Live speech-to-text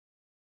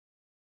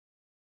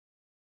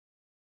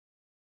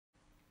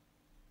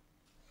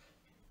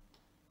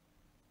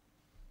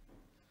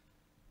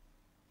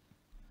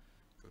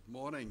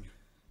Morning.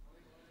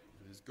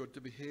 It is good to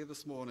be here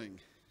this morning.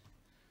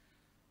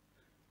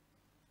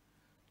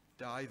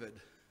 David.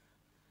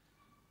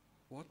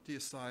 What do you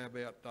say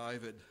about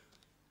David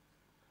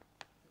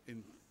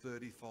in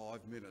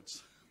 35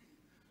 minutes?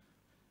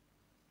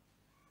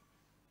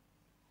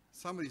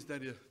 Somebody's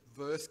done a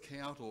verse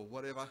count or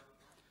whatever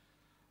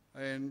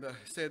and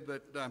said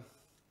that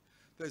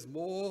there's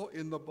more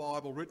in the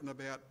Bible written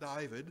about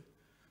David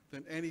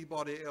than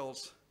anybody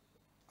else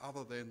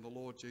other than the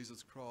Lord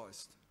Jesus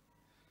Christ.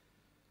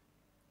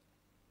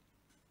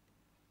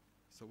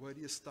 So where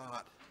do you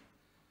start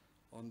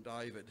on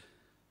David?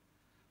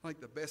 I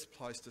think the best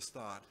place to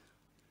start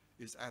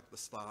is at the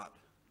start.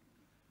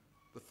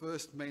 The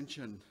first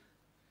mention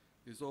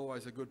is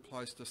always a good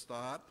place to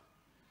start.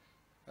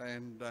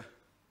 And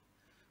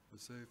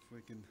let's see if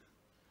we can...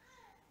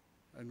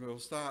 And we'll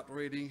start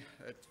reading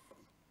at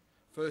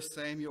 1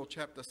 Samuel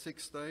chapter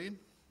 16.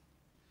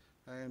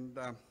 And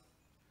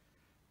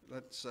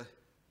that's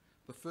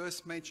the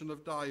first mention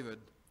of David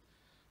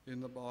in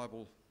the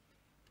Bible.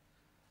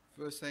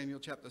 1 Samuel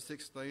chapter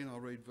 16, I'll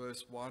read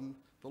verse 1.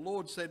 The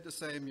Lord said to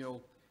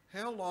Samuel,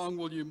 "How long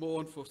will you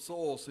mourn for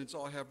Saul, since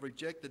I have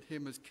rejected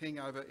him as king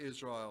over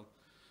Israel?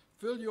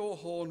 Fill your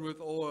horn with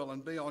oil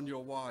and be on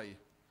your way.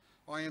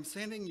 I am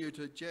sending you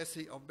to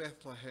Jesse of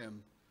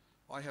Bethlehem.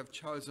 I have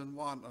chosen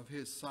one of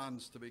his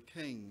sons to be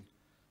king."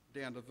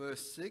 Down to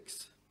verse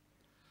 6.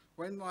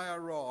 When they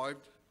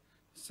arrived,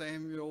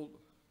 Samuel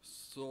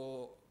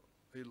saw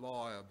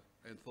Eliab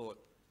and thought,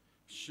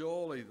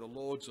 "Surely the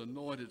Lord's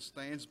anointed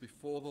stands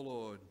before the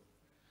Lord."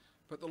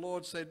 But the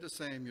Lord said to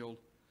Samuel,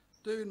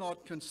 "Do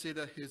not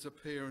consider his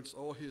appearance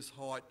or his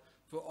height,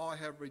 for I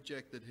have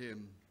rejected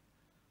him.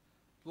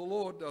 The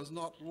Lord does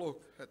not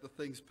look at the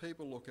things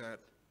people look at.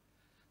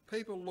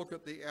 People look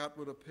at the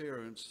outward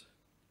appearance,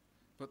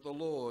 but the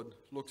Lord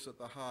looks at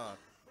the heart."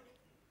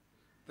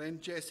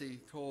 Then Jesse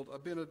called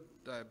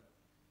Abinadab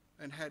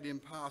and had him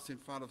pass in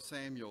front of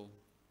Samuel.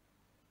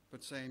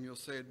 But Samuel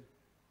said,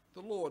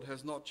 "The Lord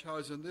has not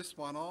chosen this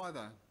one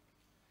either."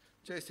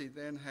 Jesse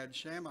then had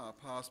Shammah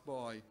pass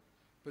by,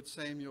 but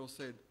Samuel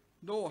said,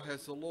 "Nor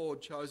has the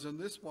Lord chosen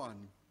this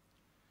one."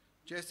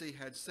 Jesse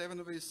had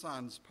 7 of his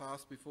sons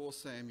pass before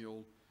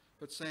Samuel,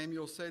 but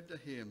Samuel said to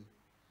him,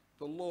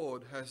 "The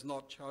Lord has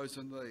not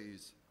chosen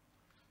these."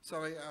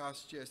 So he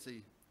asked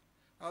Jesse,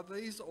 "Are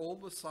these all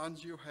the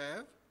sons you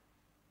have?"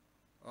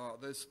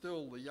 "There's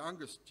still the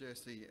youngest,"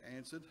 Jesse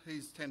answered.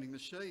 "He's tending the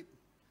sheep."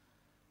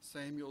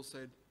 Samuel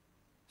said,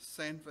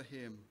 "Send for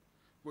him.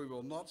 We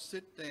will not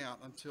sit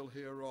down until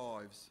he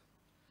arrives."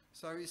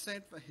 So he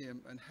sent for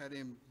him and had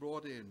him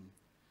brought in.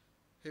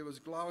 He was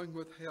glowing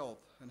with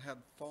health and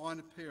had fine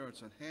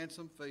appearance and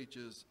handsome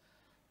features.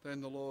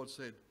 Then the Lord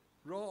said,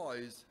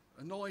 "Rise,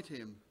 anoint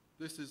him.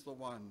 This is the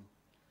one."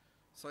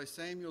 So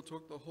Samuel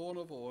took the horn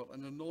of oil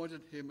and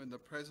anointed him in the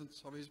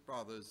presence of his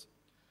brothers.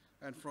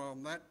 And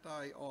from that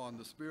day on,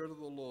 the Spirit of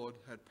the Lord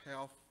had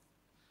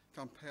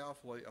come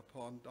powerfully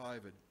upon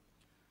David.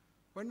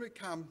 When we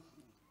come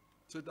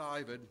to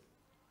David,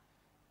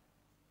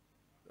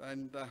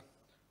 and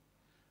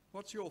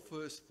what's your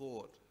first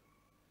thought?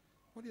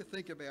 What do you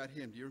think about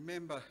him?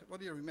 What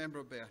do you remember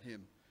about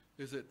him?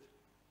 Is it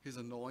his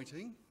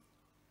anointing?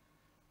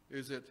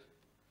 Is it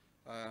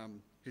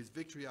his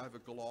victory over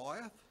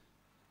Goliath?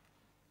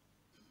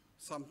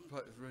 Some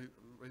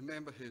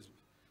remember his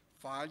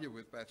failure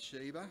with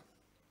Bathsheba.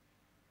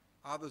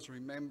 Others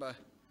remember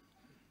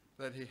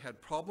that he had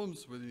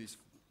problems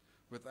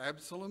with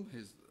Absalom,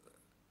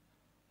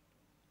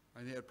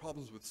 and he had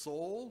problems with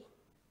Saul.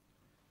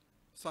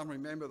 Some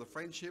remember the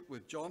friendship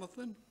with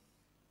Jonathan.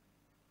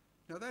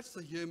 Now that's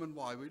the human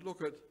way. We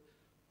look at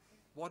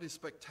what is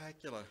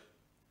spectacular,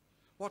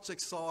 what's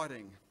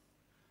exciting,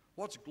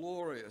 what's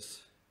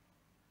glorious.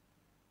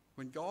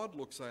 When God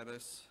looks at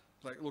us,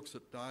 like looks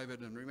at David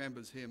and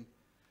remembers him,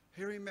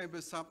 he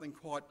remembers something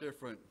quite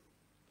different.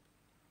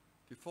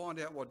 To find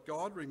out what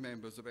God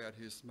remembers about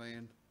his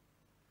man,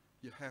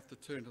 you have to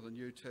turn to the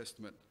New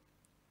Testament.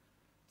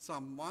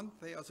 Some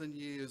 1,000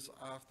 years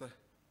after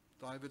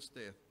David's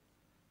death,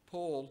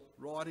 Paul,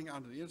 writing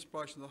under the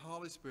inspiration of the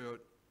Holy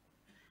Spirit,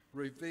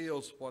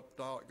 reveals what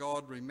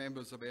God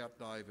remembers about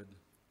David.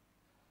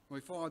 We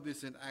find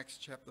this in Acts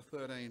chapter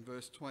 13,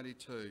 verse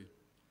 22.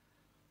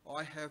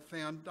 "I have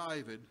found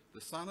David,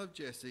 the son of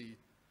Jesse,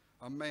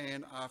 a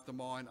man after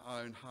mine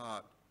own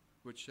heart,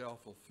 which shall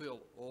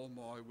fulfill all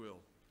my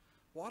will."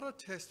 What a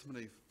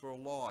testimony for a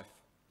life.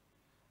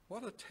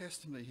 What a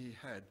testimony he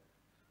had,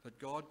 that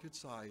God could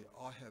say,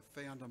 "I have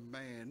found a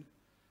man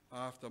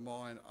after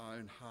mine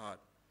own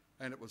heart,"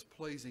 and it was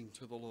pleasing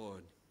to the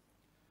Lord.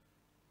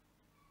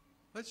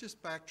 Let's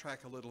just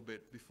backtrack a little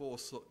bit before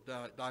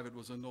David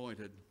was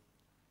anointed.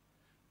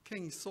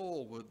 King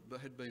Saul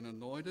had been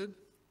anointed,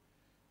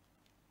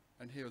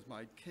 and he was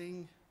made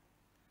king,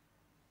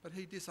 but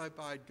he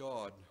disobeyed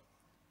God.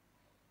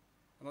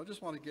 And I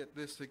just want to get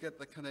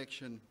the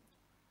connection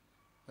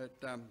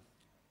that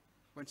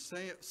when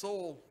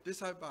Saul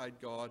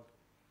disobeyed God,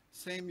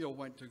 Samuel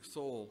went to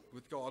Saul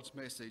with God's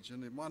message.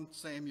 And in 1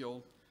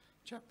 Samuel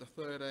chapter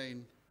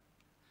 13,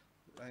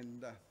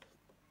 And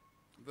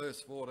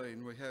verse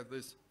 14, we have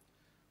this.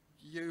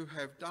 You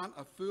have done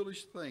a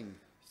foolish thing,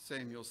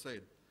 Samuel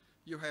said.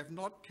 You have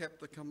not kept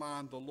the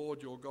command the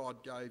Lord your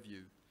God gave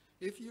you.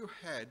 If you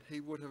had, he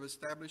would have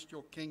established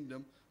your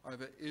kingdom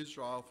over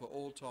Israel for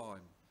all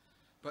time.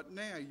 But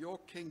now your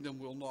kingdom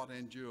will not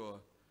endure.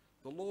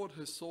 The Lord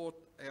has sought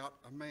out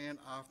a man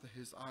after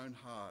his own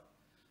heart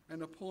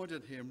and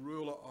appointed him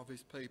ruler of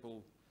his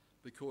people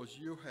because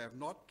you have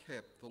not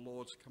kept the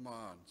Lord's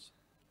commands.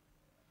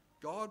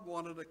 God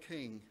wanted a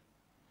king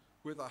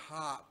with a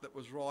heart that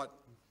was right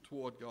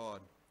toward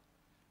God,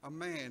 a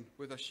man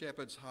with a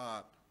shepherd's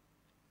heart,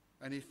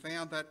 and he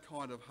found that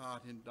kind of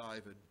heart in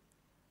David.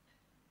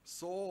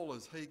 Saul,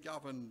 as he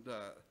governed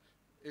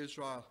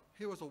Israel,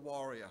 he was a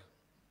warrior.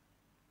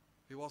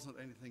 He wasn't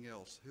anything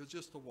else. He was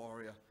just a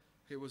warrior.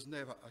 He was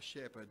never a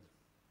shepherd.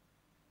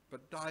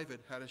 But David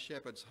had a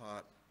shepherd's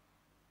heart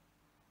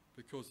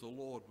because the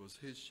Lord was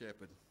his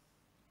shepherd.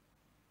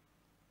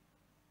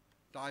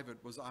 David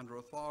was under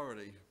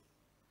authority,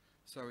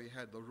 so he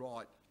had the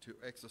right to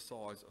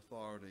exercise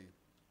authority.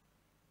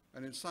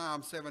 And in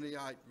Psalm 78,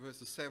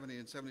 verses 70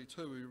 and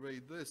 72, we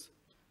read this.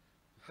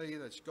 He,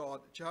 that's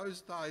God,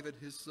 chose David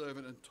his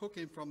servant and took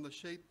him from the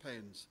sheep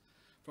pens.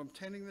 From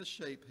tending the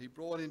sheep, he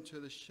brought him to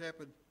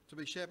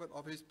be shepherd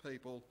of his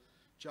people,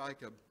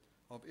 Jacob,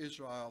 of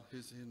Israel,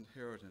 his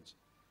inheritance.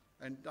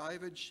 And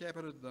David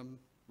shepherded them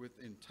with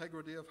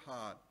integrity of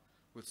heart.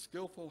 With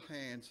skillful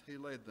hands he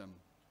led them.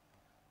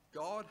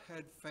 God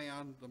had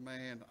found the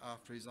man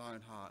after his own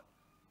heart.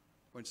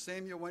 When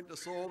Samuel went to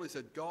Saul, he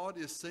said, God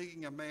is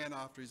seeking a man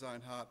after his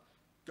own heart.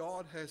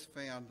 God has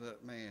found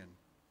that man.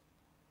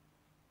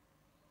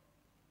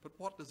 But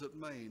what does it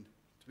mean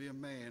to be a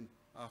man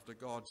after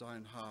God's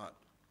own heart?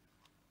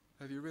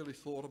 Have you really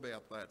thought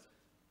about that?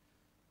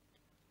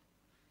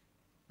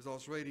 As I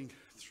was reading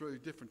through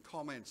different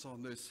comments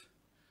on this,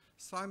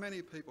 so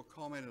many people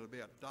commented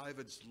about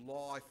David's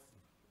life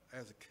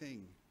as a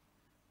king.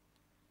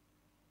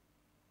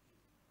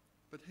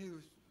 But he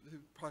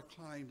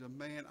proclaimed a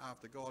man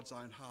after God's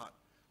own heart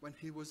when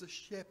he was a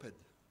shepherd.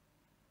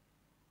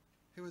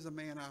 He was a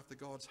man after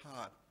God's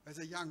heart as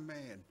a young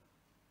man.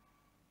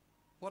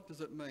 What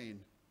does it mean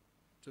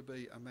to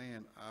be a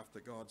man after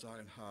God's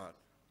own heart?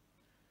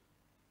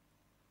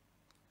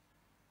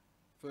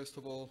 First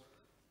of all,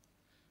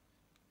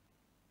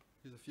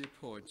 here's a few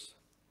points.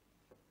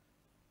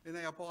 In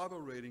our Bible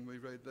reading, we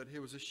read that he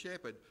was a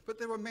shepherd. But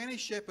there were many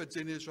shepherds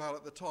in Israel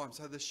at the time,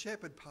 so the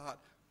shepherd part,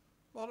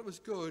 while it was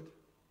good,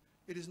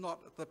 it is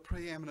not the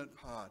preeminent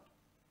part.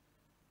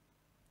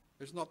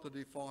 It's not the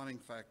defining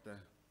factor.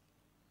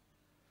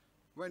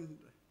 When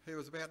he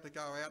was about to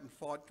go out and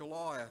fight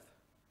Goliath,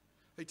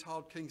 he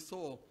told King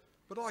Saul,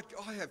 but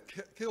I have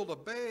killed a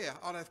bear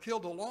and I've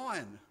killed a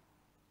lion.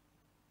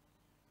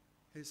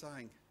 He's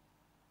saying,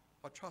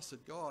 I trusted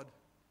God.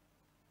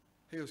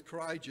 He was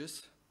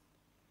courageous.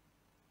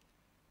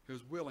 He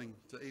was willing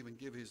to even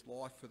give his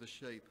life for the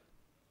sheep.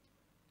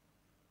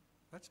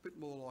 That's a bit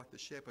more like the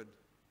shepherd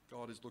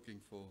God is looking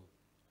for.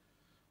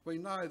 We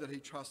know that he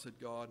trusted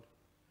God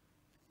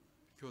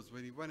because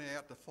when he went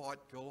out to fight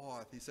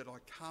Goliath, he said, I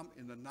come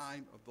in the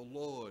name of the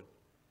Lord.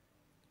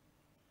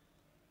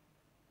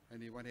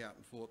 And he went out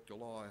and fought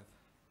Goliath.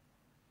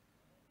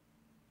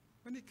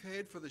 When he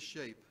cared for the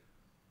sheep,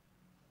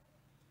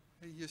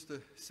 he used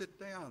to sit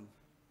down,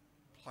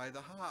 play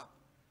the harp.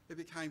 It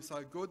became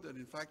so good that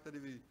in fact that he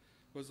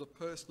was a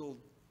personal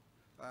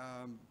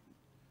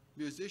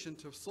musician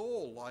to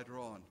Saul later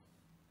on.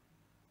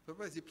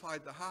 But as he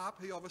played the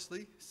harp, he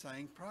obviously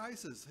sang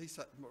praises. He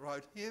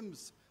wrote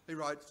hymns. He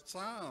wrote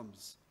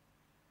psalms.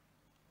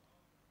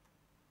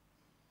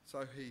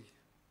 So he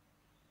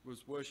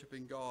was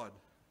worshipping God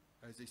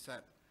as he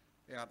sat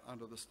out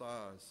under the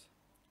stars.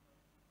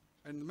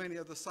 And many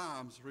of the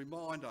psalms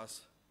remind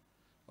us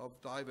of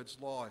David's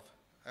life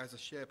as a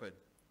shepherd.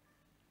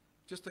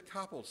 Just a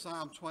couple.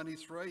 Psalm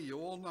 23, you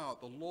all know it.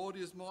 The Lord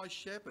is my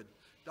shepherd.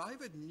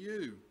 David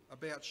knew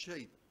about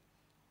sheep.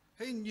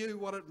 He knew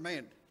what it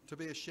meant to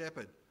be a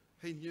shepherd.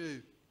 He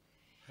knew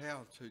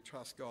how to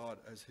trust God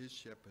as his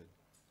shepherd.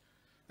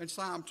 In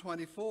Psalm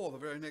 24, the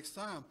very next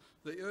psalm,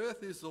 the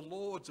earth is the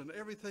Lord's and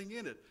everything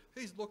in it.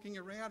 He's looking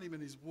around him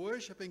and he's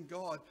worshipping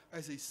God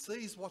as he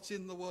sees what's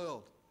in the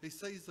world. He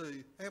sees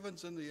the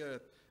heavens and the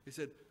earth. He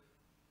said,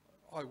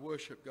 I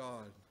worship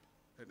God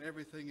and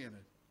everything in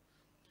it.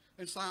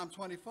 In Psalm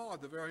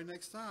 25, the very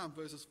next psalm,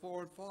 verses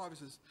 4 and 5, it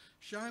says,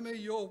 show me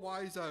your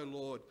ways, O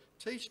Lord.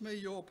 Teach me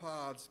your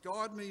paths.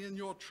 Guide me in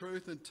your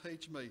truth and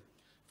teach me.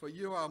 For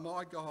you are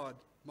my God,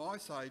 my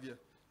Saviour,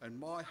 and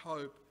my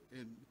hope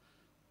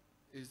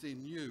is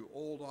in you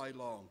all day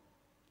long.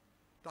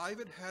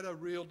 David had a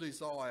real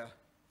desire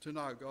to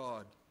know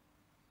God,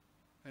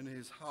 and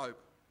his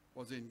hope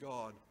was in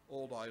God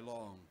all day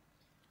long.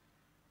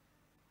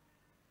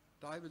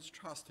 David's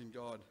trust in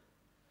God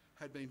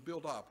had been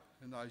built up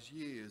in those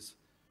years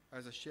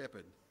as a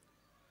shepherd.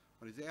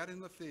 When he's out in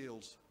the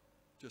fields,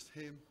 just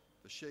him,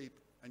 the sheep,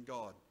 and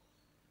God.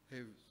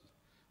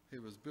 He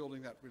was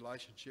building that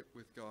relationship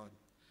with God.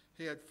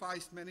 He had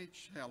faced many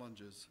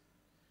challenges,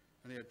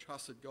 and he had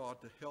trusted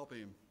God to help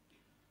him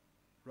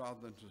rather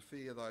than to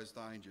fear those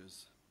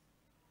dangers.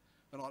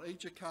 And on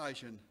each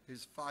occasion,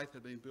 his faith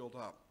had been built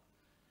up.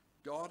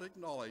 God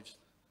acknowledged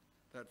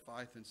that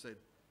faith and said,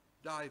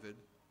 David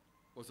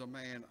was a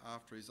man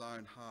after his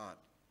own heart.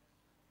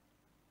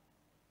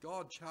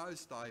 God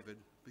chose David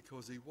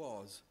because he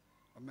was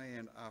a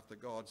man after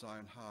God's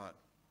own heart.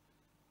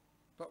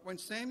 But when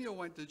Samuel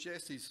went to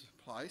Jesse's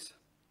place,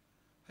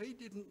 he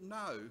didn't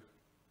know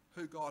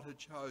who God had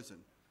chosen.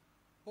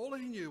 All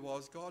he knew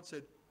was God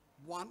said,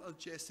 one of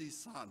Jesse's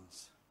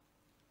sons.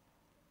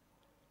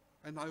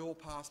 And they all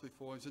passed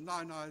before him and said,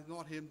 no,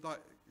 not him.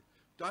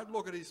 Don't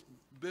look at his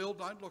build.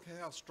 Don't look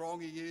how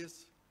strong he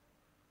is.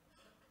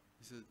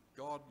 He said,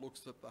 God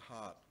looks at the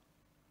heart.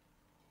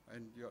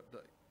 And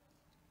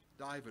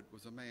David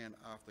was a man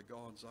after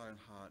God's own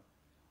heart.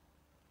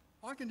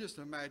 I can just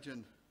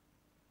imagine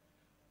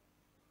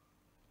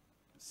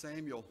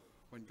Samuel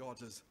when God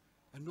says,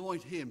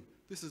 anoint him.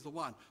 This is the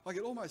one. I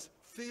can almost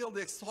feel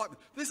the excitement.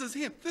 This is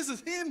him. This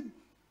is him.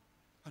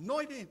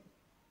 Anoint him.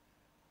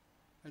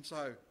 And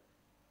so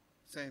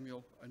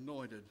Samuel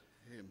anointed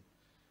him.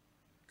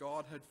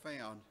 God had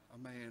found a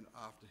man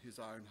after his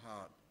own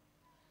heart.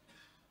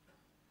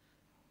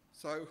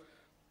 So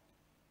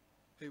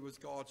he was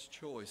God's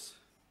choice.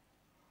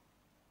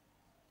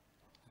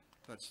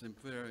 That's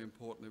very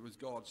important. It was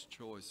God's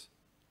choice.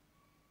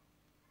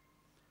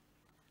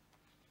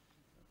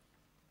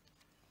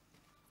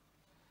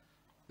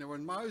 Now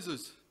when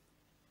Moses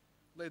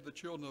led the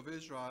children of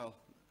Israel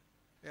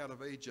out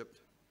of Egypt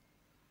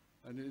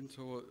and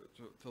into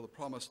to the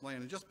promised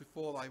land, and just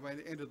before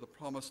they entered the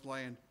promised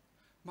land,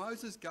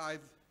 Moses gave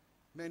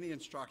many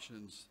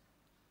instructions,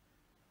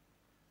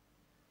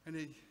 and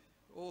he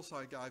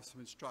also gave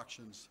some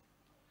instructions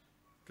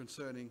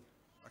concerning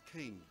a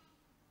king.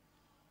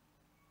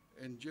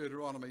 In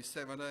Deuteronomy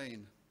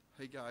 17,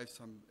 he gave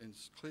some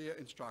clear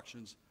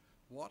instructions.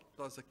 What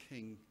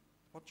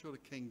should a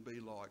king be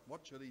like?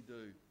 What should he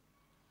do?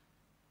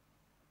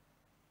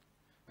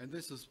 And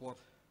this is what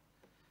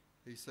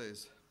he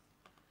says.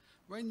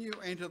 When you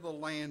enter the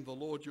land the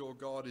Lord your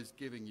God is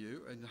giving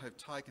you, and have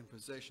taken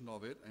possession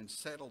of it and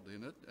settled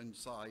in it, and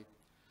say,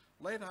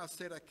 let us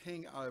set a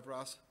king over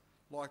us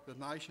like the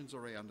nations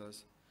around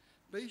us,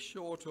 be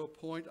sure to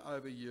appoint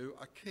over you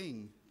a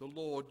king the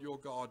Lord your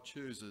God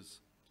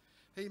chooses.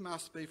 He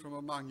must be from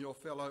among your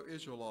fellow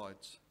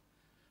Israelites.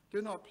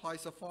 Do not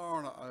place a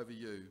foreigner over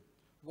you,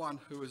 one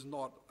who is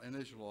not an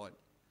Israelite.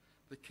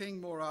 The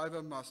king,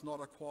 moreover, must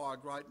not acquire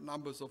great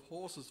numbers of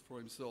horses for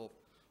himself,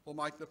 or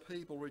make the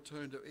people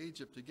return to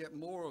Egypt to get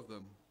more of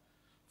them.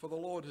 For the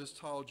Lord has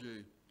told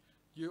you,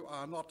 you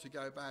are not to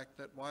go back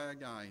that way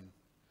again.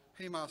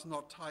 He must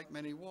not take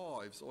many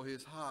wives, or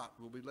his heart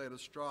will be led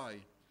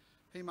astray.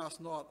 He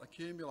must not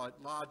accumulate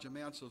large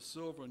amounts of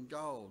silver and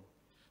gold.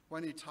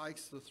 When he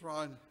takes the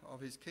throne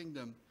of his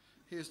kingdom,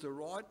 he is to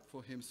write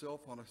for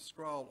himself on a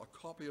scroll a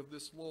copy of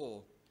this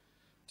law,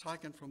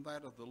 taken from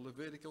that of the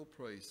Levitical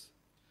priests.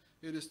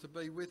 It is to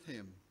be with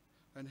him,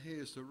 and he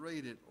is to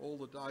read it all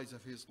the days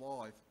of his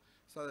life,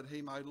 so that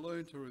he may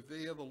learn to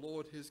revere the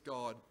Lord his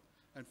God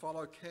and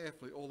follow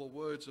carefully all the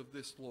words of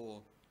this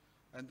law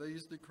and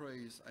these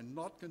decrees, and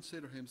not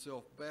consider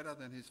himself better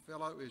than his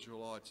fellow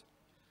Israelites,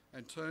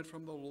 and turn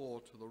from the law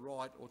to the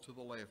right or to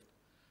the left.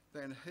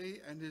 Then he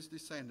and his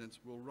descendants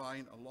will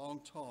reign a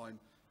long time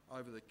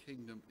over the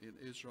kingdom in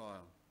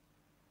Israel.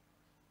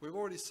 We've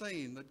already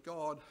seen that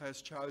God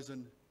has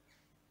chosen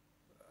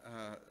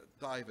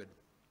David.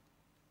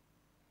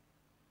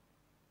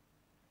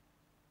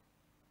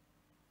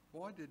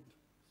 Why did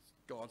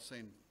God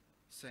send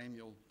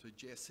Samuel to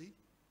Jesse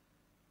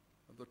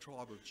of the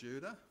tribe of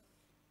Judah?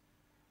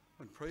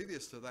 And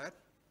previous to that,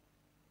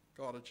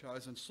 God had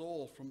chosen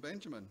Saul from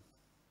Benjamin.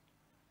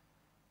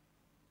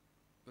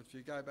 But if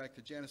you go back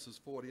to Genesis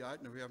 48,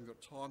 and we haven't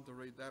got time to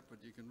read that, but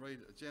you can read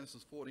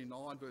Genesis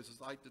 49, verses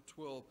 8 to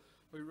 12,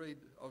 we read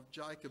of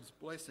Jacob's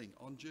blessing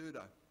on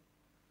Judah.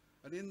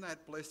 And in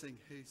that blessing,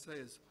 he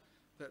says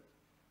that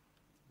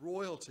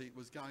royalty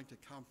was going to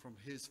come from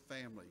his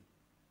family.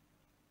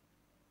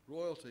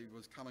 Royalty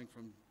was coming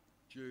from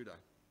Judah.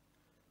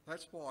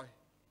 That's why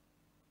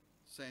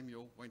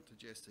Samuel went to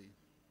Jesse.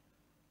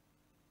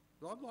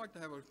 But I'd like to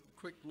have a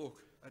quick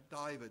look at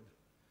David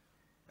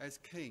as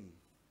king.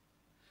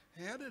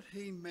 How did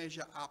he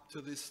measure up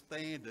to this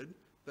standard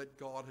that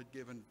God had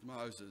given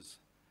Moses?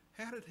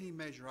 How did he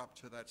measure up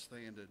to that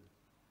standard?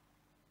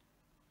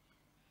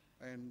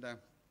 And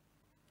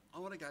I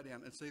want to go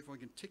down and see if we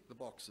can tick the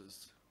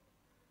boxes.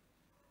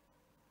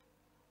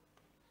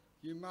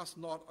 You must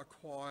not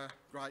acquire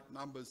great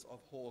numbers of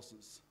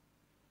horses.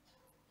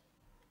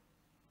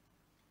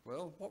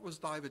 Well, what was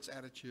David's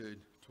attitude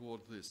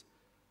toward this?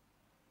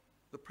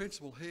 The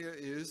principle here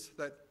is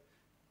that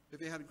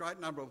if you had a great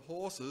number of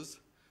horses,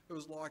 it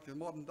was like in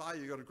modern day,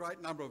 you've got a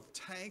great number of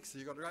tanks,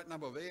 you've got a great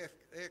number of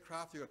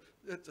aircraft,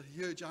 it's a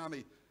huge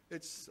army.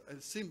 It's a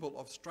symbol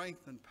of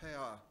strength and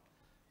power.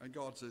 And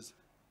God says,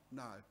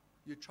 no,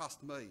 you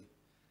trust me.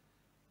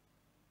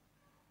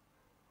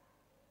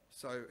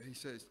 So he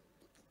says,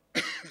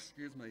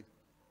 excuse me,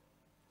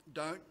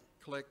 don't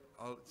collect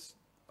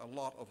a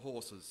lot of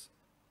horses.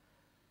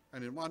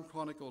 And in 1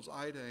 Chronicles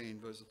 18,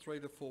 verses 3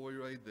 to 4, we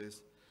read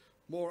this.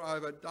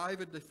 Moreover,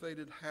 David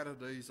defeated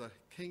Hadadezer,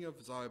 king of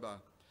Zobah,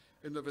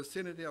 in the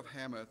vicinity of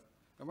Hamath,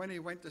 and when he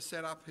went to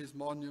set up his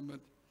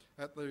monument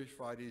at the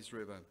Euphrates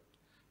River,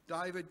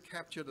 David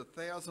captured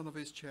 1,000 of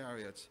his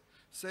chariots,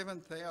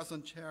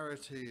 7,000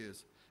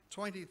 charioteers,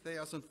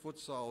 20,000 foot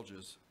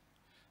soldiers.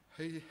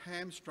 He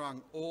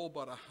hamstrung all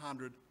but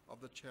 100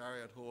 of the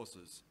chariot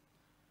horses.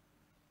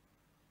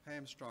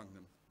 Hamstrung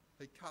them.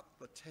 He cut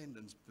the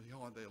tendons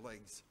behind their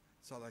legs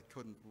so they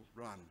couldn't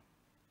run.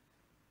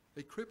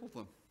 He crippled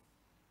them.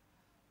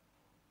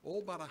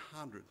 All but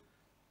 100.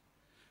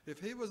 If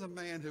he was a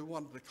man who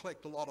wanted to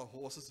collect a lot of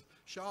horses,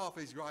 show off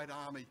his great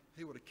army,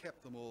 he would have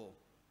kept them all.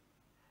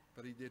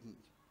 But he didn't.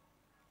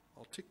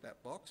 I'll tick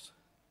that box.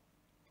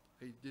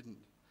 He didn't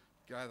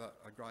gather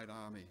a great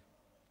army.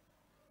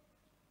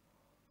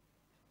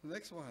 The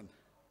next one.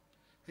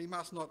 He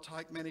must not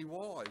take many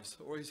wives,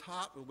 or his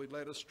heart will be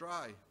led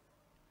astray.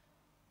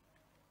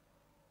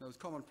 There was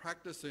common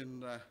practice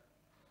in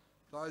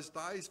those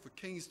days for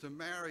kings to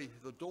marry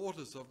the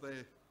daughters of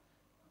their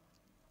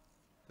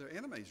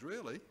enemies,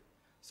 really,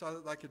 so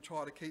that they could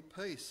try to keep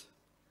peace.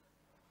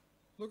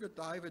 Look at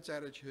David's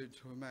attitude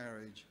to a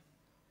marriage.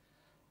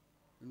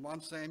 In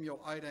 1 Samuel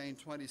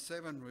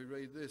 18:27 we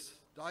read this.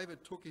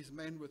 David took his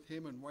men with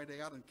him and went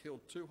out and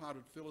killed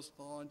 200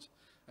 Philistines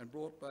and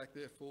brought back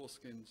their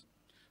foreskins.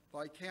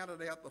 They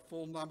counted out the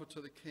full number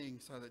to the king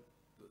so that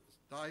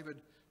David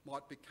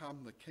might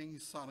become the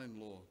king's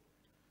son-in-law.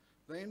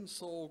 Then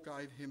Saul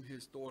gave him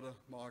his daughter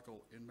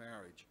Michal in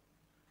marriage.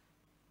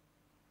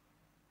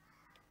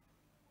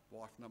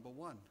 Wife number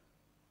 1.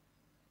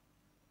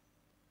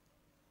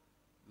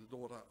 The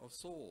daughter of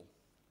Saul.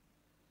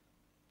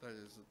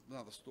 There's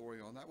another story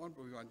on that one,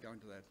 but we won't go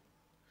into that.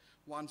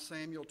 1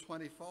 Samuel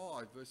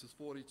 25, verses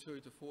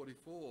 42 to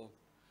 44.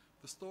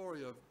 The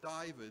story of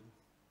David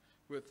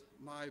with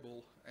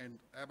Nabal and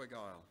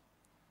Abigail.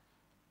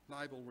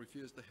 Nabal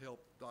refused to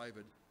help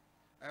David.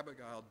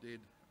 Abigail did,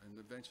 and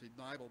eventually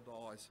Nabal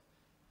dies.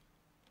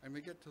 And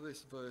we get to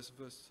this verse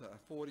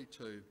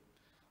 42.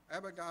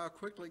 Abigail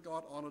quickly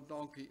got on a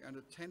donkey and,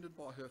 attended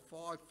by her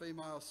 5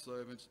 female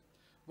servants,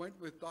 went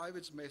with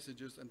David's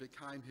messengers and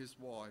became his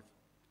wife.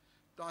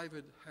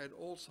 David had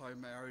also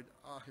married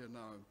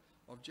Ahinoam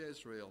of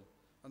Jezreel,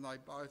 and they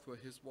both were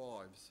his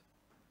wives.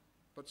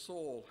 But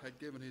Saul had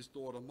given his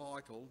daughter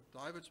Michal,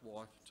 David's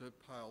wife, to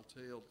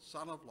Paltiel,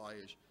 son of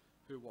Laish,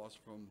 who was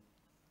from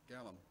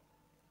Gallim.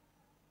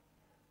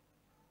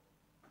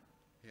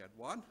 He had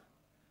 1,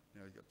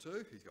 now he's got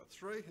 2, he's got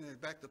 3, and then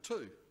back to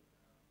 2.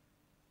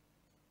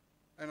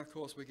 And of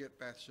course we get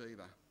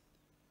Bathsheba.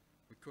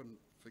 We couldn't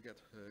forget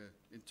her.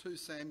 In 2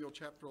 Samuel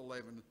chapter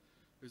 11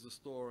 is the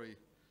story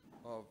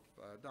of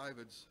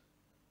David's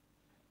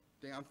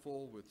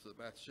downfall with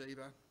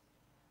Bathsheba.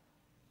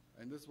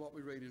 And this is what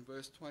we read in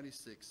verse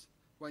 26.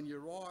 When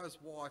Uriah's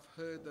wife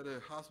heard that her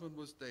husband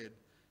was dead,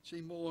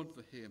 she mourned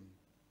for him.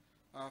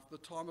 After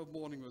the time of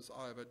mourning was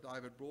over,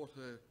 David brought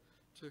her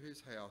to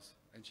his house,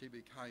 and she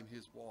became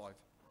his wife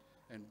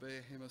and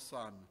bare him a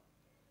son.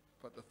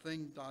 But the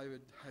thing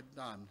David had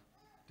done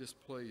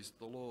displeased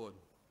the Lord.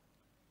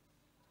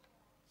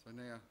 So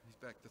now he's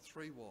back to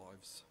 3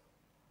 wives.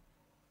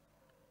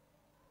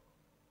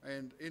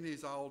 And in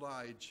his old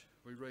age,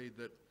 we read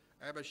that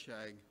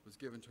Abishag was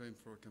given to him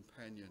for a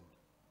companion.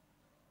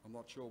 I'm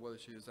not sure whether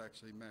she is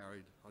actually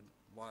married.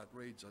 The way it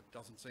reads, it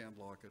doesn't sound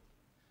like it.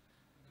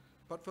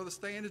 But for the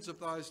standards of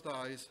those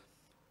days,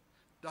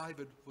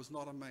 David was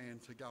not a man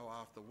to go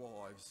after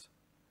wives.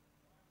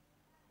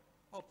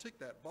 I'll tick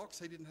that box.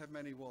 He didn't have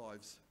many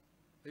wives.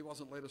 He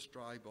wasn't led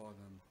astray by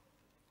them.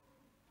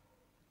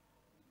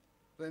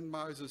 Then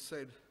Moses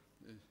said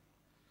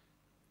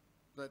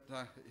that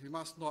he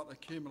must not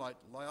accumulate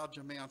large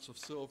amounts of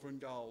silver and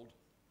gold.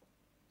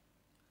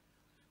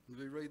 And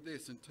we read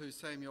this in 2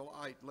 Samuel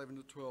 8:11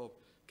 to 12.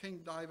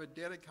 King David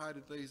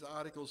dedicated these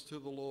articles to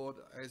the Lord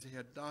as he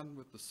had done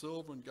with the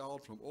silver and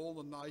gold from all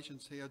the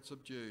nations he had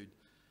subdued,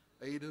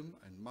 Edom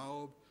and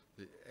Moab,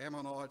 the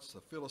Ammonites,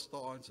 the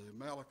Philistines, the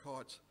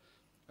Amalekites,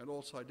 and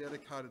also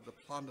dedicated the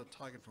plunder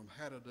taken from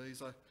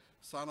Hadadezer,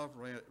 son of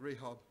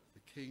Rehob,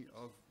 the king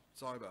of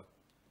Zobah.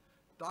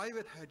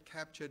 David had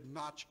captured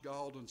much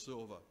gold and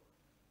silver.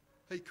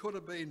 He could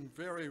have been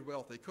very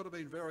wealthy, could have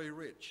been very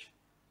rich.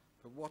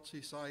 But what's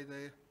he say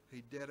there?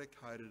 He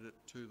dedicated it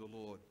to the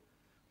Lord.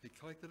 He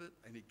collected it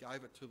and he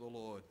gave it to the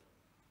Lord.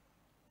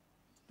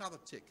 Another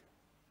tick.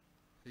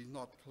 He's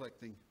not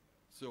collecting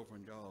silver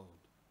and gold.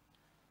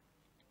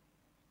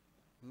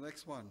 The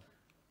next one.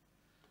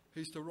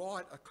 He's to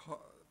write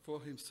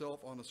for himself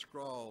on a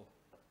scroll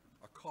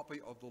a copy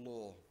of the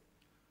law.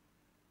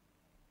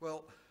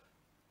 Well,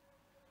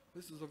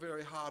 this is a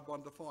very hard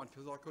one to find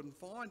because I couldn't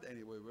find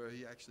anywhere where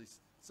he actually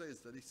says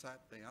that he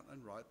sat down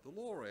and wrote the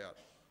law out.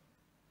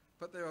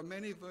 But there are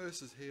many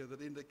verses here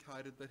that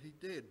indicated that he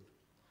did.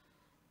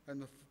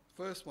 And the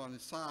first one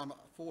is Psalm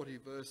 40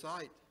 verse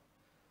 8.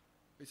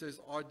 He says,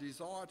 I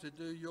desire to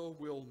do your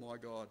will, my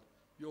God.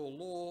 Your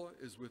law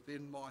is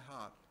within my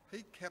heart.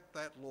 He kept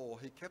that law.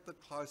 He kept it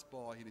close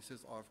by, and he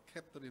says, I've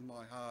kept it in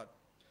my heart.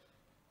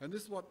 And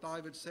this is what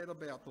David said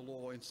about the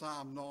law in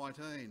Psalm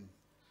 19,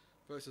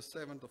 verses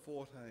 7 to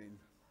 14.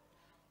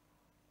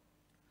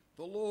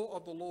 The law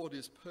of the Lord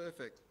is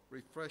perfect,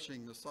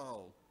 refreshing the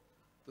soul.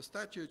 The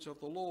statutes of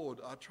the Lord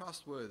are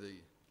trustworthy,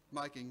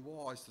 making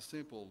wise the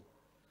simple.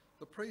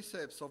 The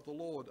precepts of the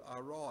Lord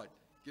are right,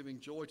 giving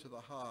joy to the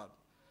heart.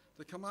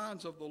 The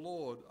commands of the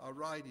Lord are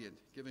radiant,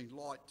 giving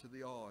light to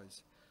the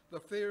eyes. The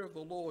fear of the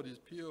Lord is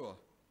pure,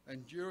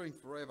 enduring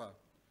forever.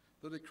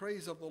 The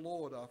decrees of the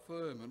Lord are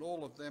firm, and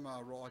all of them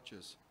are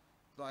righteous.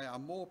 They are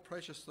more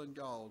precious than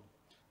gold,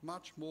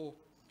 much more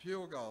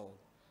pure gold.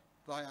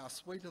 They are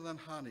sweeter than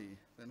honey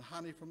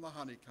from the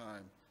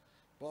honeycomb.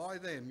 By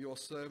them your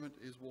servant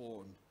is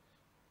warned.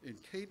 In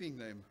keeping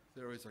them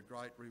there is a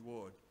great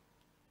reward.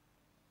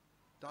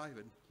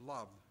 David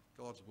loved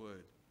God's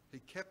word. He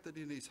kept it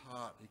in his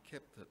heart. He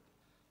kept it.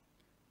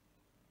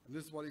 And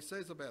this is what he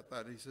says about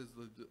that. He says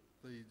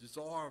the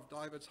desire of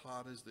David's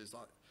heart is this.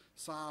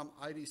 Psalm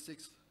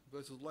 86,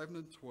 verses 11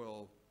 and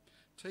 12.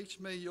 Teach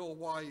me your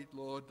way,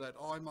 Lord, that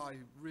I may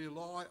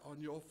rely on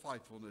your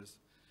faithfulness.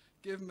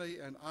 Give me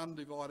an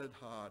undivided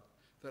heart,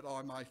 that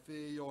I may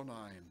fear your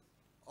name.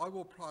 I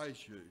will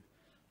praise you,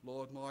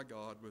 Lord my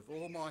God, with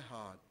all my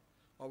heart.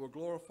 I will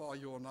glorify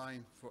your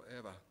name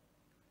forever.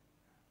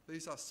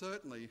 These are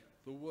certainly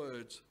the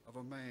words of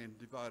a man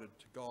devoted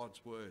to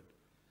God's word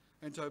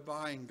and to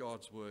obeying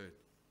God's word.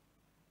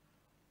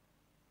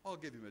 I'll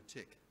give him a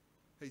tick.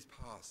 He's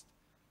passed.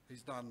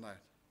 He's done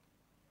that.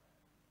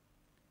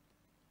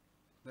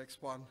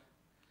 Next one.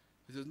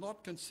 He says,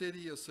 not consider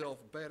yourself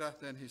better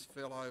than his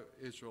fellow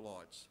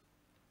Israelites.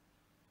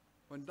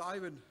 When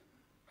David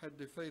had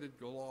defeated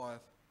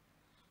Goliath,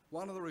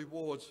 one of the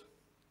rewards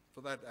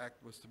for that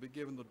act was to be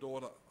given the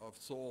daughter of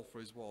Saul for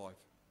his wife.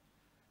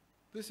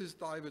 This is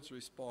David's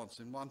response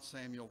in 1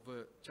 Samuel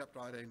chapter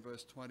 18,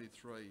 verse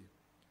 23.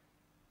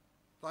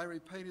 They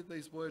repeated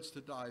these words to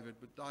David,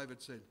 but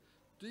David said,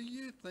 do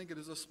you think it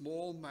is a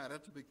small matter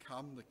to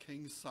become the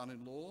king's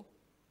son-in-law?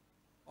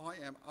 I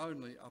am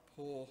only a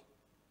poor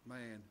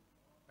man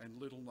and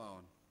little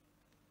known.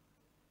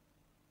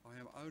 I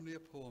am only a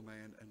poor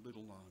man and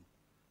little known.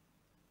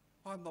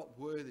 I'm not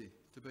worthy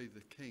to be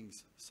the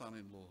king's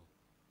son-in-law.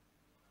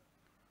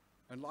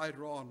 And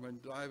later on, when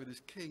David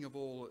is king of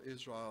all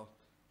Israel,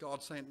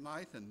 God sent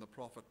Nathan the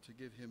prophet to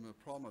give him a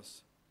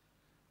promise.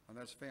 And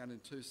that's found in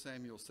 2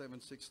 Samuel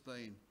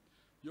 7:16.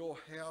 Your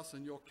house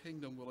and your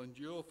kingdom will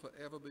endure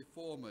forever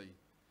before me.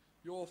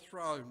 Your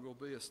throne will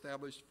be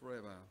established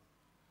forever.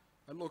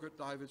 And look at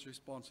David's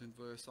response in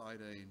verse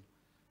 18.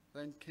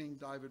 Then King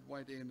David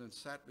went in and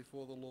sat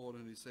before the Lord,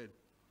 and he said,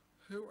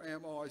 who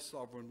am I,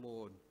 sovereign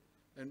Lord?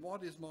 And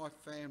what is my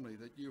family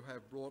that you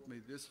have brought me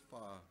this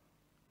far?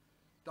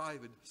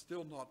 David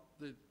still not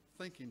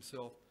think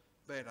himself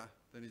better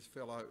than his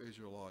fellow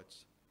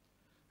Israelites.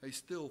 He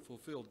still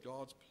fulfilled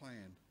God's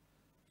plan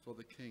for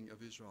the king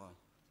of Israel.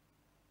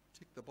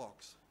 Tick the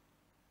box.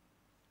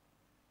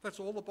 That's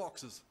all the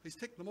boxes. He's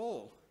ticked them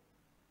all.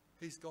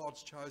 He's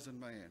God's chosen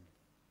man.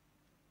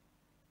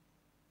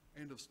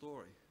 End of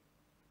story.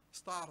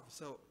 Start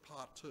of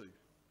part 2.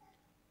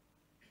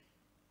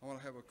 I want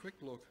to have a quick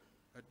look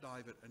at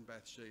David and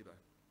Bathsheba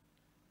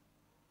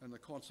and the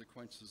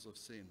consequences of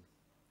sin.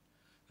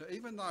 Now,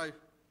 even though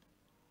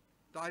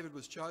David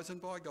was chosen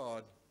by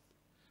God,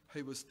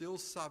 he was still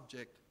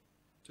subject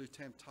to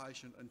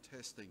temptation and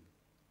testing.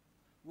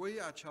 We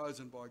are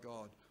chosen by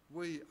God.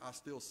 We are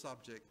still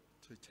subject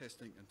to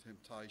testing and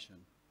temptation.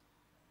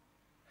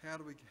 How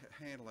do we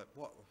handle it?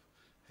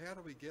 How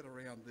do we get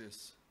around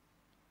this?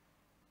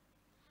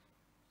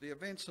 The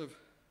events of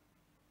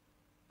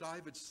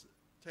David's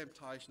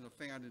temptation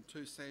are found in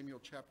 2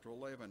 Samuel chapter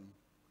 11.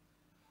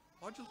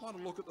 I just want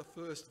to look at the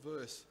first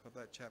verse of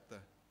that chapter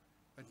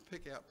and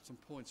pick out some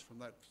points from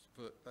that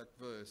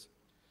verse.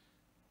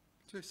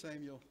 2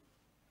 Samuel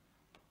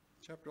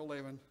chapter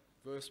 11,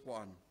 verse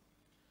 1.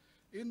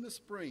 In the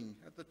spring,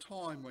 at the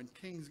time when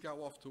kings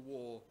go off to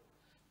war,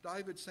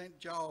 David sent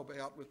Joab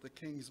out with the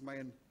king's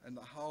men and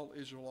the whole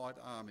Israelite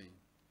army.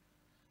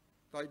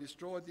 They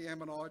destroyed the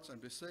Ammonites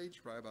and besieged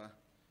Rabbah,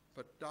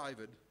 but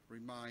David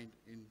remained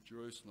in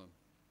Jerusalem.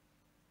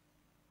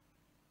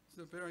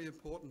 It's a very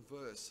important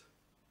verse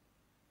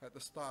at the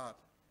start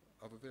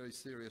of a very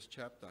serious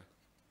chapter.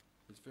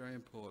 It's very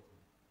important.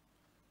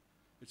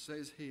 It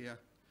says here,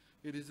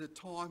 it is a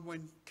time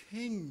when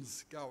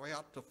kings go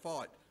out to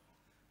fight.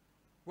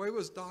 Where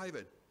was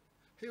David?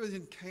 He was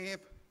in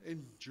camp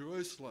in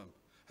Jerusalem.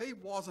 He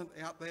wasn't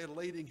out there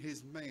leading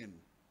his men.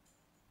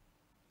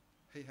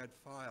 He had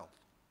failed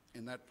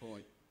in that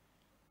point.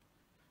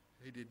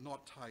 He did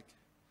not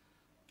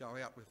go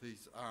out with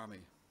his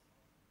army.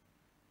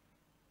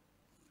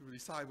 Would he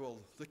say, well,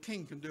 the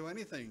king can do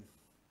anything?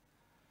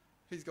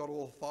 He's got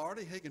all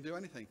authority, he can do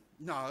anything.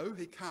 No,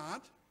 he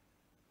can't.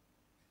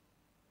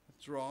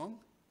 That's wrong.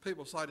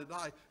 People say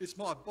today, it's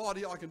my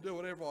body, I can do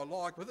whatever I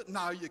like with it.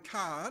 No, you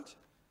can't.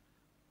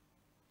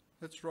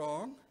 That's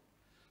wrong.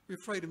 With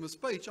freedom of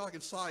speech, I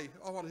can say,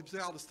 I want to be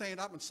able to stand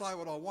up and say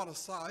what I want to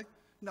say.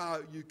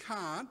 No, you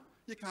can't.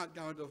 You can't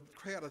go into a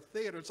crowded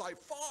theatre and say,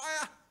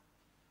 fire!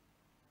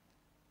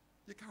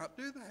 You can't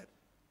do that.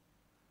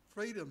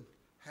 Freedom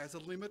has a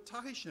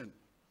limitation.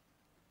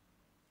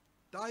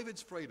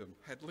 David's freedom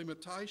had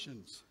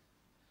limitations.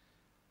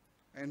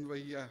 And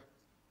we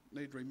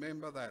need to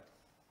remember that.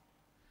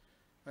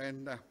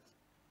 And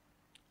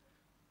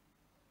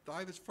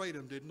David's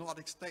freedom did not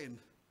extend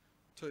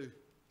to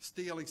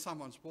stealing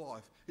someone's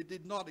wife. It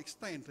did not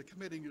extend to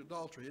committing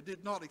adultery. It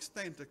did not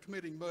extend to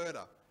committing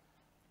murder.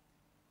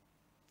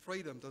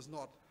 Freedom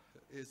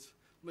is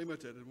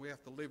limited, and we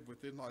have to live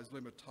within those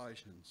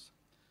limitations.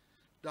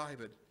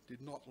 David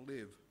did not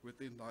live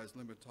within those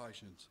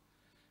limitations,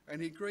 and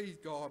he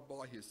grieved God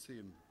by his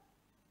sin.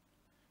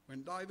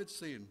 When David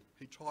sinned,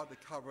 he tried to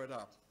cover it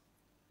up,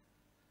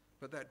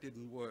 but that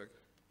didn't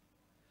work.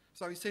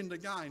 So he sinned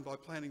again by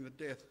planning the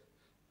death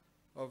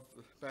of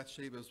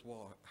Bathsheba's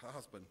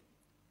husband,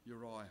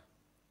 Uriah.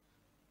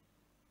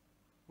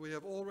 We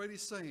have already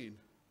seen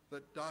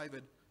that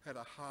David had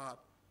a heart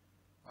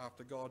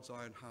after God's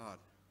own heart.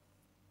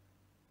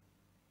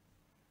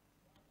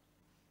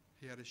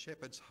 He had a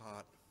shepherd's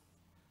heart.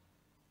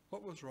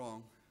 What was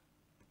wrong?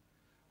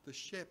 The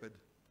shepherd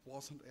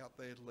wasn't out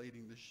there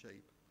leading the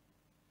sheep.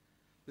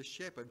 The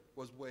shepherd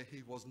was where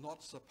he was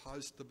not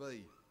supposed to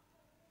be.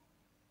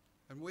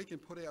 And we can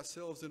put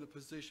ourselves in a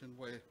position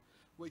where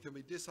we can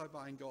be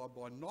disobeying God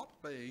by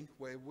not being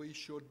where we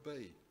should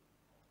be.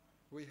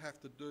 We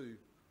have to do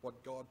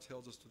what God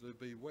tells us to do,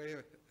 be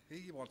where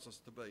he wants us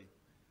to be.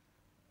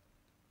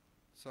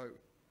 So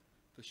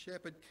the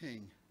shepherd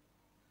king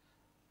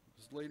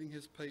was leading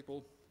his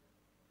people,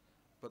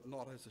 but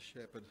not as a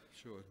shepherd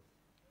should.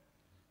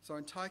 So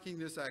in taking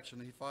this action,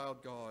 he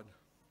failed God.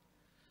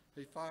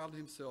 He failed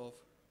himself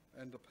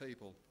and the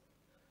people.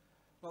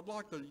 I'd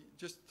like to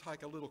just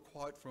take a little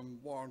quote from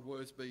Warren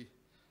Worsby.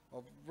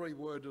 I've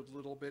reworded it a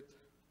little bit,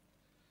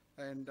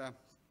 and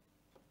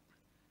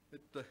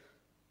it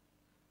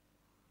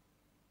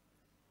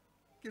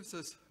gives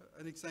us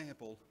an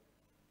example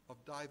of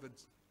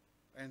David's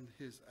and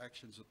his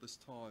actions at this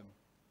time.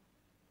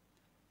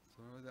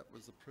 Sorry, that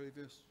was the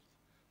previous.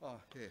 Oh,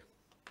 yeah.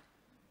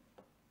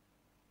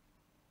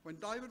 When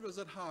David was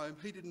at home,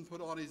 he didn't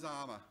put on his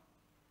armour.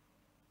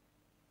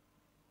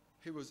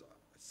 He was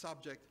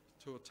subject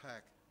to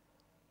attack.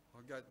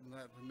 I'll go to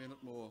that in a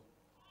minute more.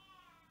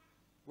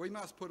 We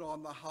must put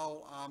on the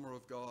whole armour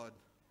of God,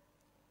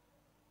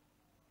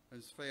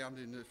 as found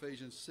in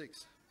Ephesians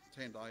 6,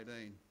 10 to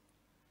 18.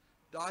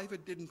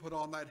 David didn't put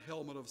on that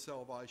helmet of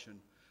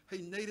salvation. He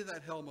needed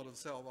that helmet of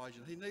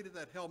salvation. He needed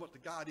that helmet to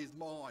guard his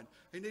mind.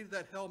 He needed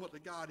that helmet to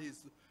guard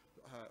his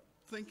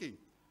thinking.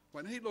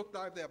 When he looked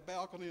over that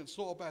balcony and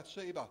saw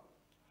Bathsheba,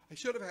 he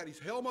should have had his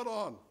helmet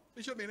on.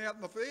 He should have been out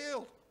in the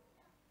field.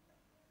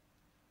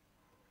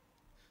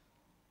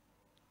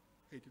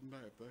 He didn't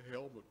have the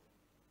helmet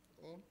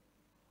on.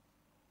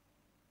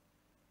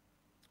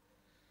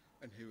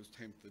 And he was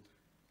tempted.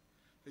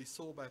 He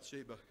saw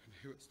Bathsheba and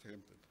he was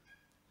tempted.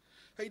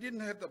 He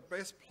didn't have the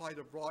breastplate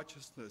of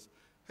righteousness.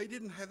 He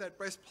didn't have that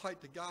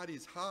breastplate to guard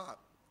his heart.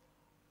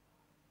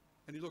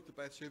 And he looked at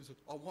Bathsheba and said,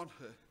 I want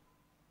her.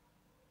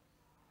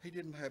 He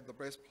didn't have the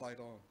breastplate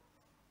on.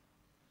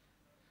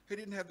 He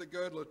didn't have the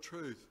girdle of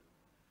truth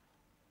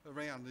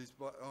around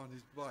on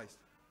his waist.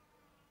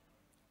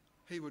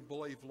 He would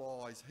believe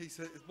lies. He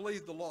said,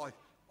 believe the lie.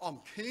 I'm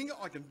king,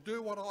 I can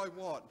do what I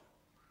want.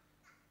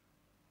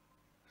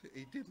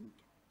 He didn't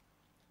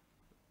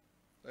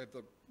have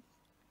the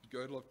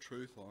girdle of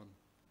truth on.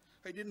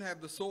 He didn't have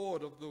the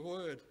sword of the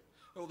word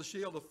or the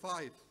shield of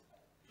faith.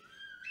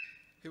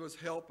 He was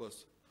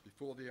helpless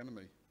before the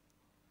enemy.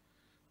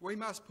 We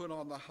must put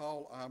on the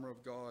whole armour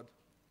of God,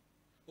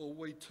 or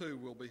we too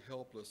will be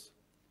helpless.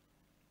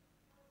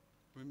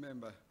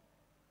 Remember,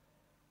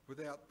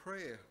 without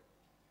prayer,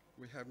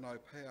 we have no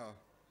power.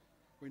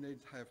 We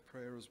need to have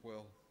prayer as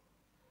well.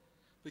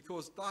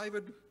 Because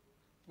David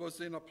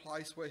was in a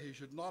place where he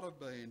should not have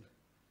been,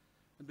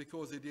 and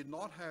because he did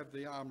not have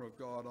the armour of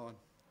God on,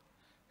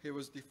 he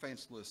was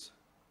defenceless,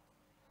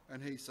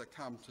 and he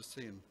succumbed to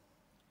sin.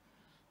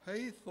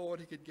 He thought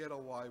he could get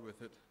away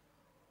with it,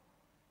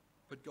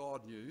 but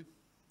God knew,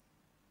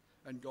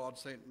 and God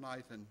sent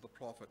Nathan the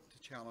prophet to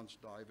challenge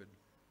David.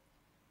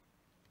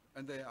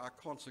 And there are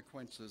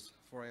consequences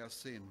for our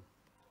sin.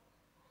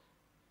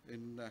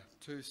 In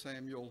 2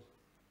 Samuel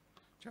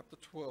chapter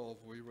 12,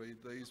 we read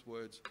these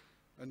words,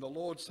 And the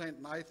Lord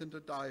sent Nathan to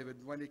David.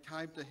 When he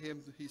came to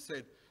him, he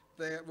said,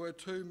 There were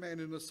two men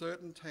in a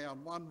certain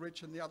town, one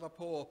rich and the other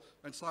poor.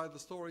 And so the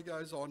story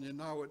goes on, you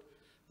know it.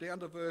 Down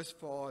to verse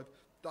 5.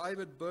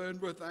 David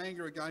burned with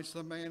anger against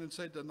the man and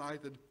said to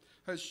Nathan,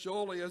 As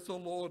surely as the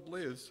Lord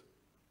lives,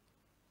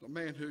 the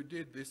man who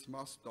did this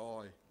must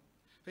die.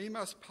 He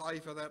must pay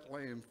for that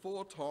lamb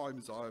 4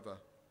 times over,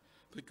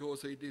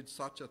 because he did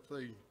such a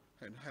thing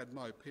and had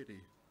no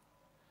pity.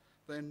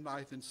 Then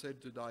Nathan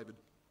said to David,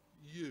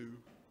 You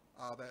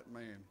are that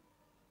man.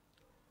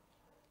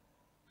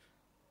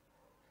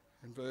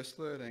 In verse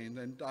 13,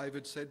 then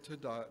David said to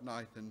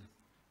Nathan,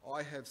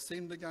 I have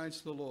sinned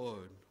against the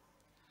Lord.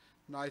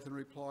 Nathan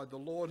replied, the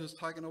Lord has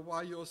taken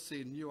away your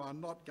sin. You are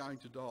not going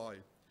to die.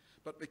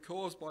 But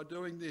because by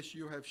doing this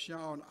you have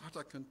shown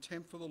utter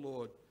contempt for the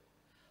Lord,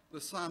 the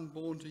son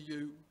born to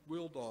you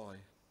will die.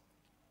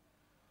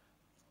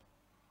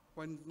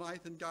 When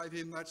Nathan gave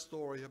him that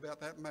story about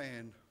that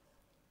man,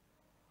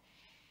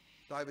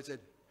 David said,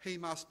 he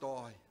must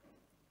die,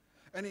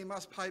 and he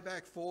must pay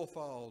back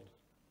fourfold.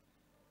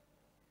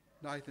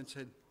 Nathan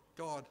said,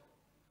 God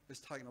has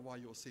taken away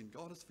your sin.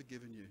 God has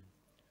forgiven you.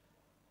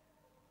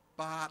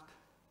 But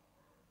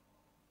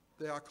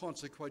there are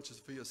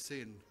consequences for your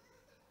sin.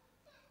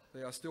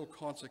 There are still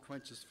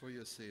consequences for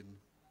your sin.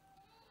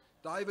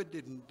 David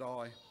didn't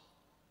die,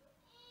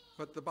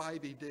 but the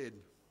baby did.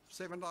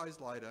 7 days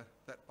later,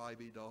 that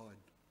baby died.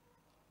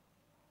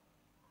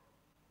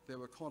 There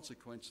were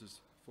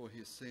consequences for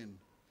his sin.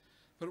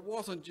 But it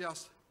wasn't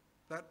just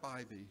that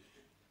baby.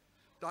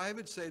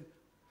 David said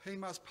he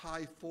must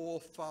pay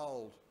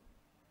fourfold.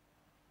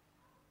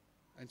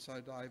 And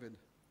so David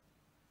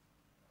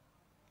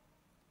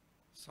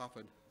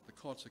suffered the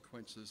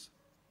consequences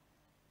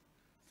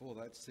for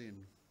that sin.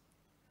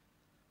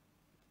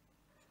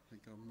 I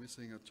think I'm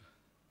missing it.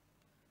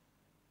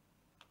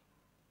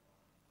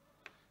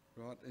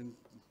 Right, and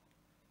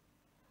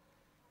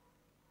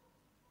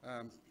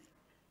I'm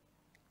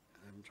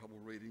having trouble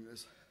reading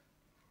this.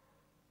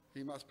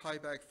 He must pay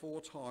back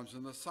 4 times,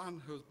 and the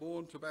son who was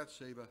born to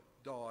Bathsheba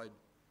died.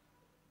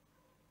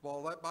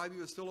 While that baby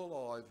was still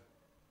alive,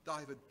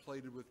 David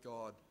pleaded with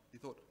God. He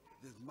thought,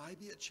 there's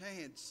maybe a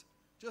chance,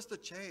 just a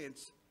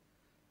chance,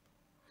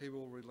 he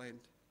will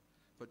relent.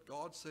 But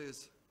God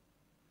says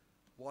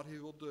what he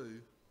will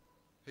do,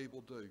 he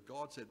will do.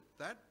 God said,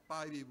 that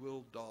baby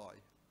will die.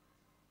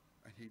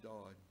 And he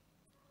died.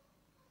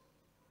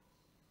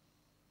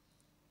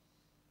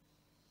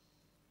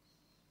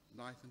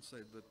 Nathan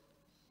said that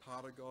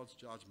part of God's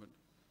judgment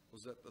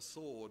was that the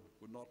sword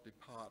would not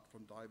depart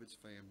from David's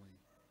family.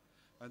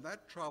 And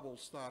that trouble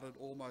started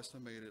almost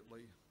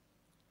immediately.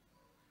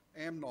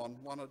 Amnon,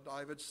 one of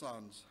David's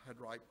sons, had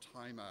raped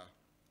Tamar,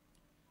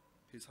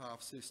 his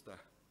half-sister,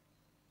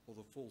 or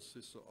the full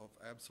sister of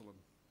Absalom.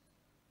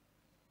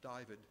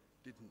 David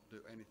didn't do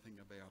anything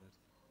about it.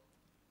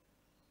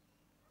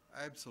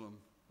 Absalom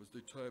was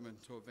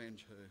determined to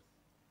avenge her.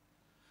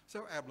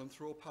 So Absalom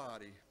threw a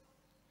party.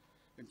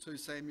 In 2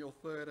 Samuel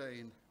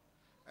 13,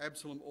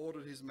 Absalom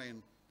ordered his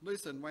men,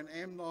 listen, when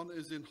Amnon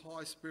is in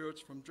high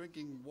spirits from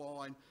drinking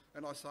wine,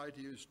 and I say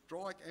to you,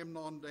 strike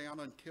Amnon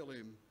down and kill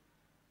him.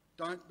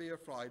 Don't be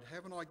afraid.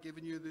 Haven't I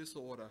given you this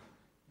order?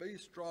 Be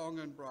strong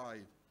and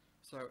brave.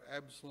 So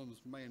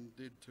Absalom's men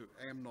did to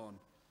Amnon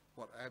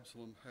what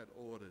Absalom had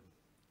ordered.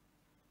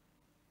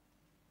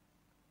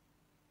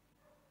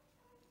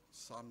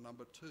 Son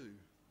number 2,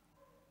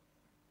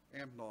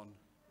 Amnon,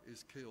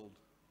 is killed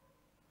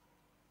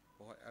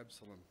by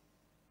Absalom.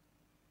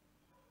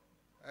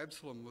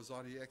 Absalom was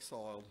only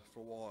exiled for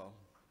a while.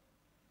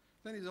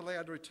 Then he's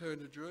allowed to return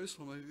to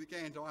Jerusalem, and he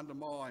began to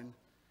undermine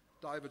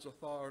David's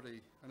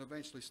authority and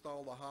eventually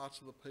stole the hearts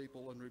of the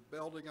people and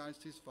rebelled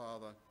against his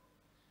father,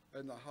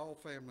 and the whole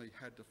family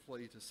had to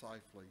flee to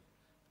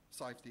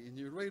safety. And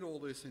you read all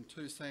this in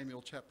 2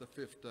 Samuel chapter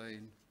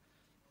 15.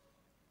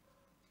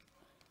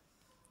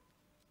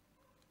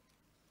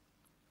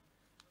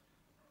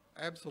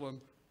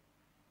 Absalom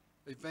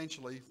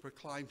eventually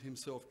proclaimed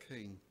himself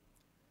king.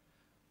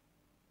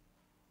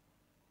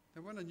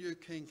 And when a new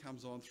king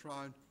comes on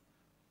throne,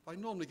 they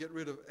normally get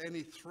rid of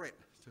any threat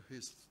to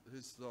his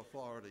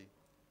authority.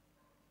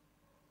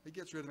 He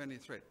gets rid of any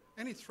threat.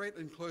 Any threat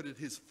included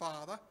his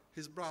father,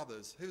 his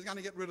brothers. He was going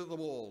to get rid of them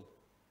all.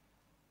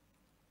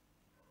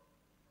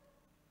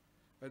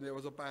 And there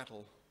was a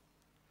battle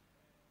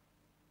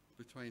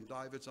between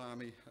David's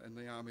army and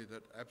the army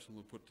that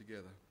Absalom put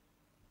together.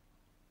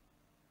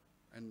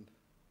 And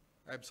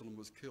Absalom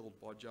was killed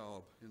by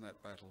Joab in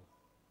that battle.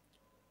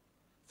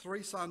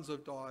 3 sons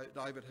of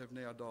David have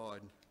now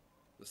died.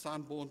 The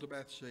son born to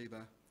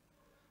Bathsheba,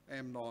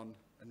 Amnon,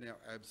 and now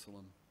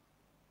Absalom.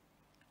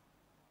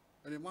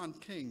 And in 1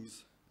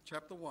 Kings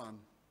chapter 1,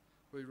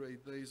 we read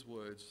these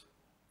words.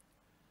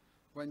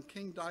 When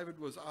King David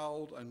was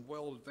old and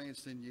well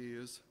advanced in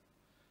years,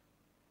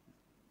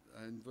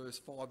 in verse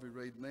 5 we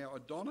read, now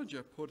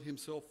Adonijah put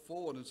himself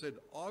forward and said,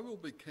 I will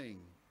be king.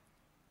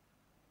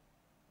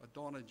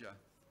 Adonijah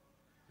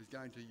is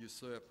going to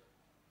usurp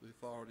the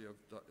authority of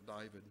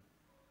David.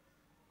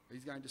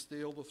 He's going to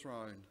steal the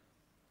throne.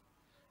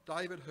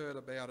 David heard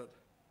about it,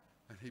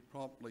 and he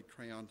promptly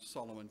crowned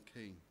Solomon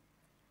king.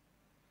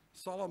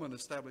 Solomon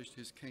established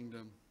his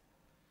kingdom,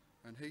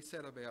 and he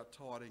set about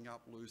tidying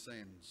up loose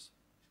ends.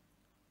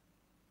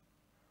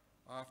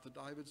 After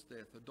David's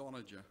death,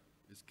 Adonijah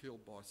is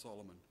killed by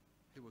Solomon.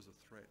 He was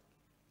a threat.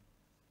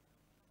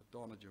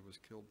 Adonijah was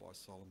killed by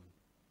Solomon.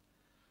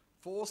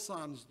 4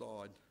 sons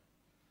died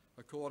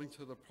according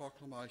to the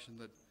proclamation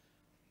that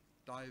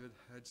David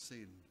had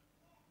sinned.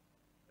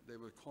 There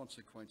were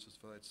consequences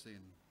for that sin.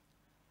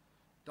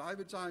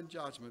 David's own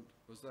judgment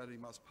was that he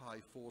must pay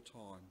 4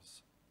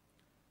 times.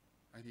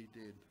 and he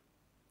did.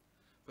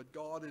 But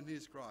God in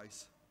his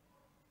grace,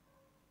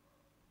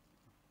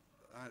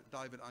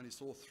 David only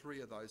saw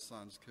 3 of those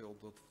sons killed.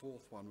 The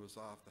 4th one was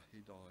after he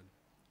died.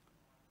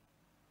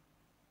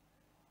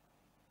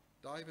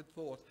 David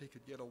thought he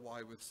could get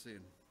away with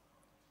sin.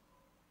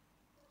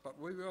 But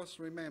we must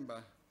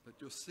remember that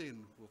your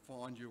sin will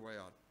find you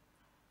out.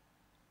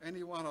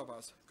 Any one of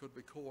us could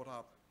be caught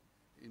up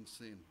in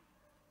sin.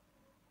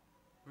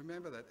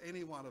 Remember that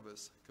any one of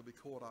us could be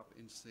caught up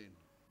in sin.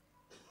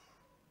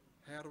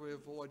 How do we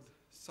avoid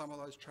some of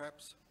those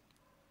traps?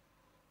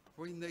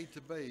 We need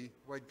to be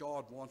where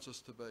God wants us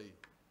to be.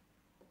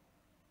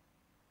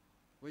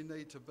 We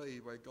need to be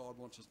where God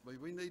wants us to be.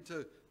 We need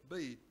to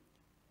be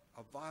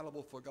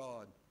available for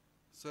God,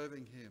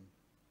 serving him.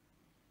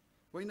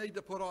 We need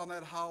to put on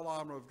that whole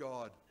armour of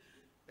God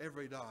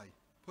every day.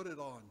 Put it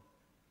on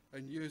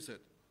and use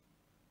it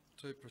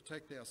to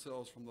protect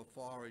ourselves from the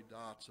fiery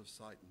darts of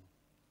Satan.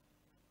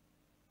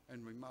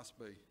 And we must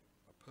be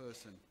a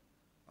person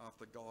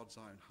after God's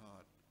own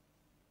heart.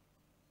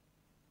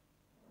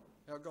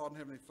 Our God and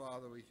Heavenly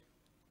Father, we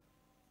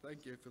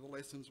thank you for the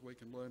lessons we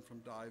can learn from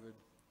David.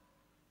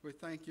 We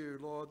thank you,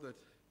 Lord, that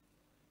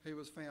he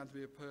was found to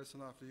be a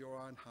person after your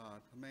own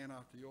heart, a man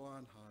after your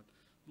own heart.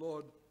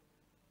 Lord,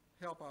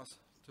 help us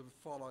to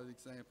follow the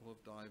example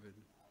of David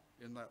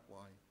in that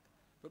way.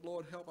 But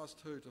Lord, help us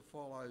too to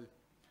follow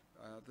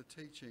the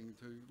teaching,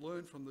 to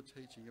learn from the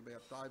teaching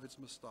about David's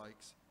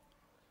mistakes.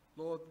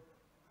 Lord,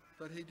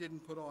 that he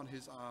didn't put on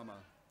his armour.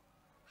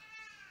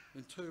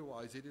 In 2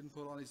 ways, he didn't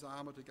put on his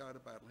armour to go to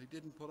battle. He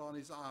didn't put on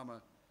his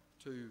armour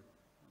to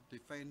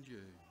defend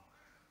you.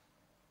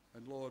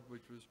 And Lord, we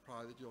just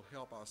pray that you'll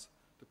help us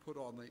to put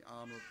on the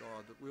armour of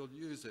God, that we'll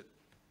use it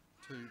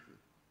to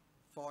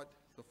fight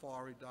the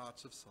fiery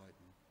darts of Satan.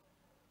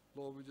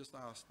 Lord, we just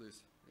ask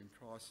this in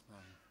Christ's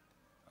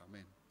name.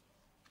 Amen.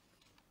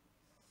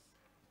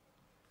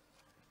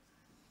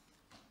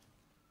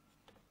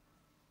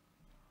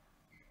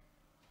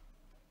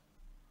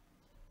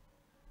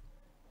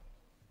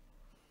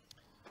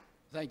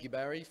 Thank you,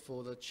 Barry,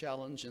 for the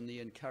challenge and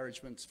the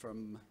encouragements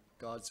from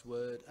God's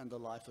word and the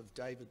life of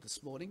David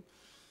this morning.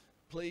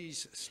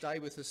 Please stay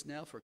with us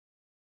now for